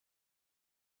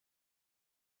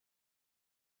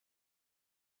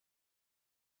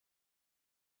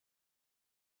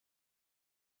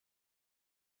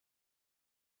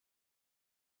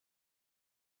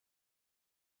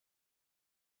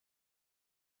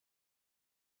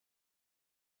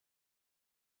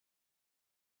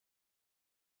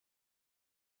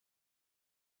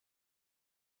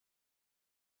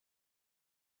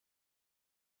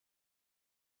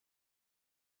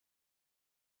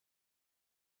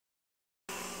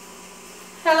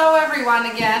Hello everyone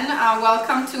again,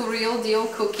 welcome to Real Deal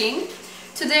Cooking.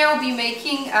 Today I'll be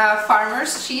making a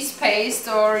farmer's cheese paste,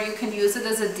 or you can use it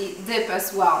as a dip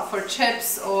as well for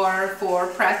chips or for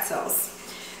pretzels.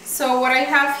 So what I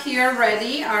have here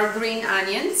ready are green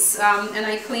onions, and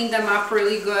I cleaned them up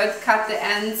really good, cut the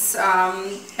ends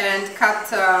and cut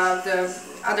the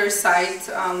other side,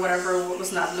 whatever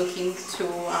was not looking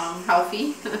too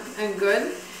healthy and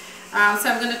good. So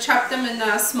I'm going to chop them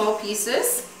in small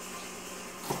pieces.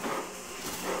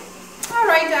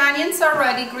 Alright, the onions are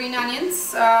ready, green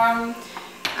onions. I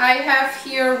have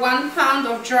here 1 pound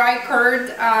of dry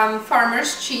cured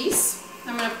farmer's cheese.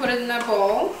 I'm going to put it in a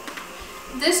bowl.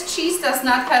 This cheese does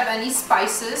not have any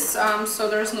spices, so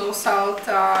there's no salt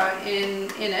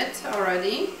in it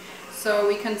already. So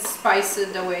we can spice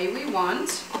it the way we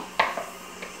want.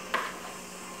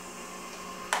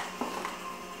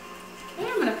 Okay,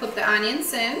 I'm going to put the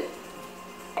onions in.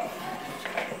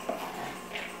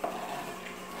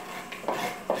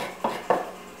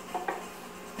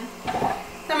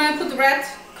 I'm going to put red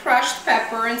crushed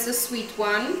pepper, it's a sweet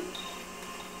one.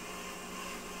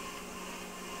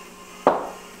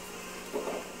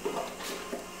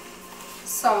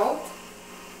 Salt.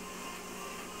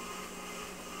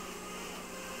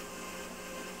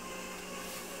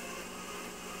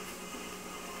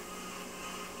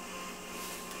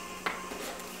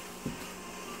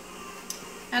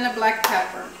 And a black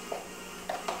pepper.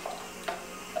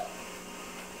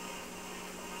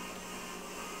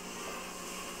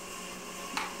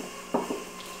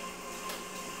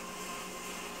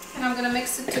 And I'm going to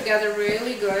mix it together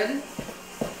really good.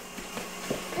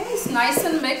 Okay, it's nice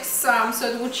and mixed, so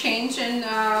it will change and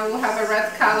will have a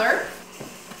red color.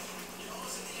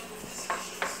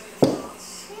 Okay,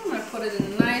 I'm going to put it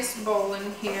in a nice bowl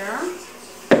in here.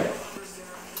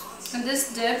 And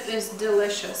this dip is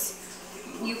delicious.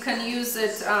 You can use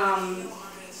it,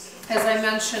 as I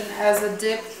mentioned, as a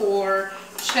dip for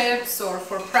chips or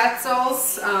for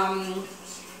pretzels.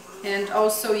 And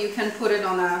also you can put it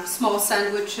on small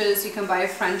sandwiches. You can buy a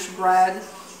French bread,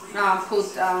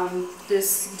 put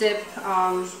this dip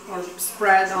or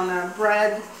spread on a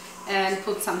bread and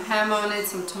put some ham on it,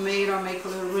 some tomato, make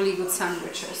really good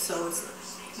sandwiches. So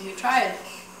let me try it.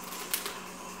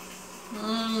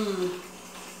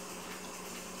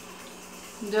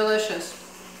 Delicious.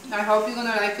 I hope you're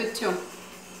gonna like it too.